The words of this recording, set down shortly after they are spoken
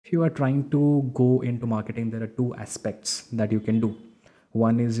if you are trying to go into marketing, there are two aspects that you can do.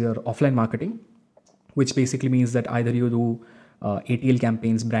 One is your offline marketing, which basically means that either you do ATL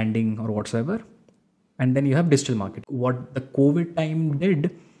campaigns, branding, or whatsoever, and then you have digital marketing. What the COVID time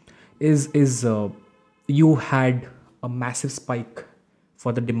did is you had a massive spike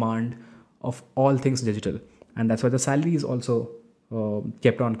for the demand of all things digital, and that's why the salary is also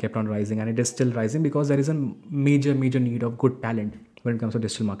kept on rising, and it is still rising because there is a major need of good talent when it comes to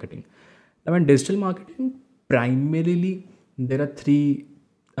digital marketing. Now, in digital marketing, primarily there are three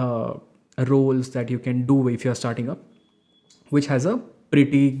roles that you can do if you are starting up, which has a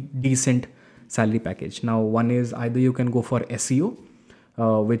pretty decent salary package. Now, one is either you can go for SEO,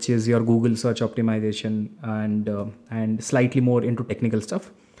 which is your Google search optimization and slightly more into technical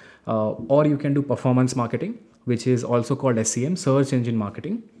stuff, or you can do performance marketing, which is also called SEM, search engine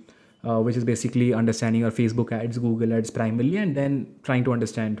marketing, which is basically understanding your Facebook ads, Google ads primarily, and then trying to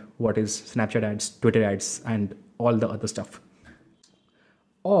understand what is Snapchat ads, Twitter ads, and all the other stuff.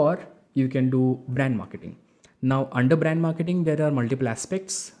 Or you can do brand marketing. Now, under brand marketing, there are multiple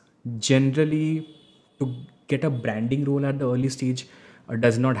aspects. Generally, to get a branding role at the early stage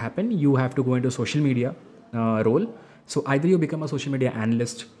does not happen. You have to go into social media role. So either you become a social media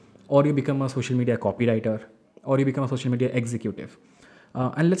analyst, or you become a social media copywriter, or you become a social media executive.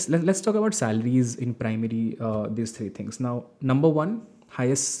 And let's talk about salaries in primary these three things. Now, number one,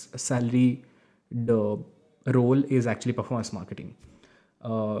 highest salary the role is actually performance marketing.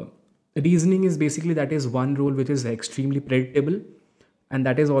 Reasoning is basically that is one role which is extremely predictable, and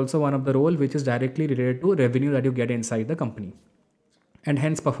that is also one of the role which is directly related to revenue that you get inside the company, and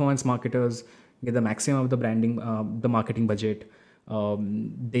hence performance marketers get the maximum of the branding, the marketing budget.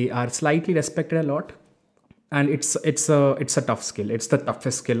 They are slightly respected a lot, and it's a tough skill. It's the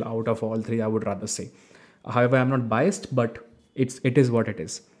toughest skill out of all three, I would rather say. However, I'm not biased, but it is what it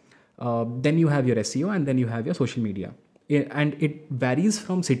is. Then you have your SEO, and then you have your social media. And it varies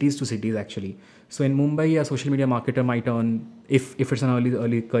from cities to cities actually. So in Mumbai, a social media marketer might earn, if it's an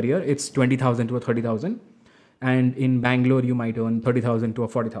early career, it's 20,000 to a 30,000, and in Bangalore you might earn 30,000 to a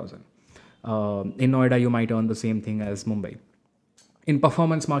 40,000. In Noida you might earn the same thing as Mumbai. In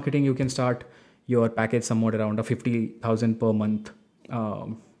performance marketing, you can start your package somewhere around a 50,000 per month,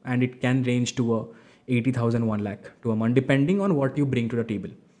 and it can range to a 80,000, 1 lakh to a month, depending on what you bring to the table.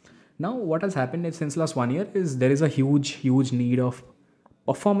 Now, what has happened is since last 1 year is there is a huge need of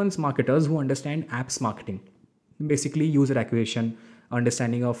performance marketers who understand apps marketing, basically user acquisition,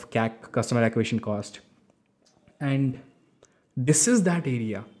 understanding of CAC, customer acquisition cost, and this is that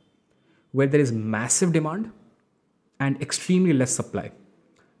area where there is massive demand and extremely less supply.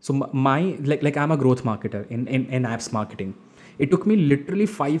 So my like I'm a growth marketer in apps marketing. It took me literally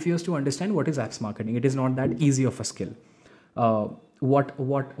 5 years to understand what is apps marketing. It is not that easy of a skill.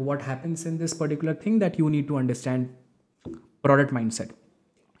 What happens in this particular thing, that you need to understand product mindset.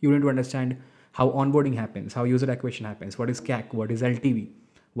 You need to understand how onboarding happens, how user acquisition happens, what is CAC, what is LTV,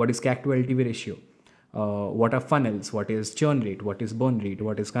 what is CAC to LTV ratio, what are funnels, what is churn rate, what is burn rate,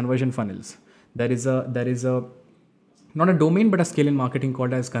 what is conversion funnels. There is a not a domain but a skill in marketing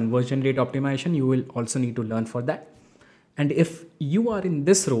called as conversion rate optimization. You will also need to learn for that. And if you are in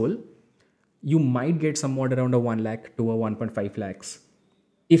this role, you might get somewhat around a 1 lakh to a 1.5 lakhs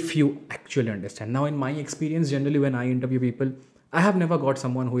if you actually understand. Now, in my experience, generally when I interview people, I have never got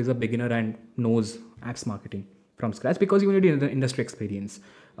someone who is a beginner and knows apps marketing from scratch, because you need industry experience.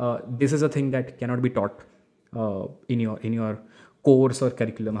 This is a thing that cannot be taught in your course or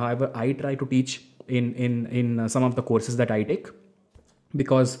curriculum. However, I try to teach in some of the courses that I take,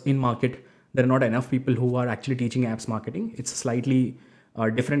 because in market there are not enough people who are actually teaching apps marketing. It's a slightly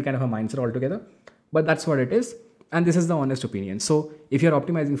different kind of a mindset altogether, but that's what it is, and this is the honest opinion. So if you're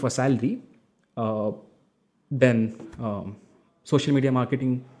optimizing for salary, then social media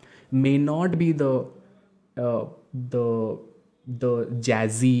marketing may not be uh, the the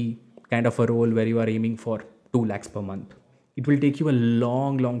jazzy kind of a role where you are aiming for 2 lakhs per month. It will take you a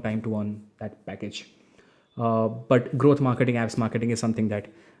long time to earn that package. But growth marketing, apps marketing is something that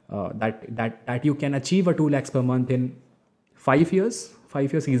you can achieve a 2 lakhs per month in 5 years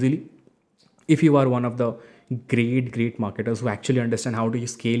easily, if you are one of the great marketers who actually understand how to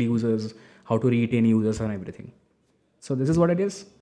scale users, how to retain users, and everything. So this is what it is.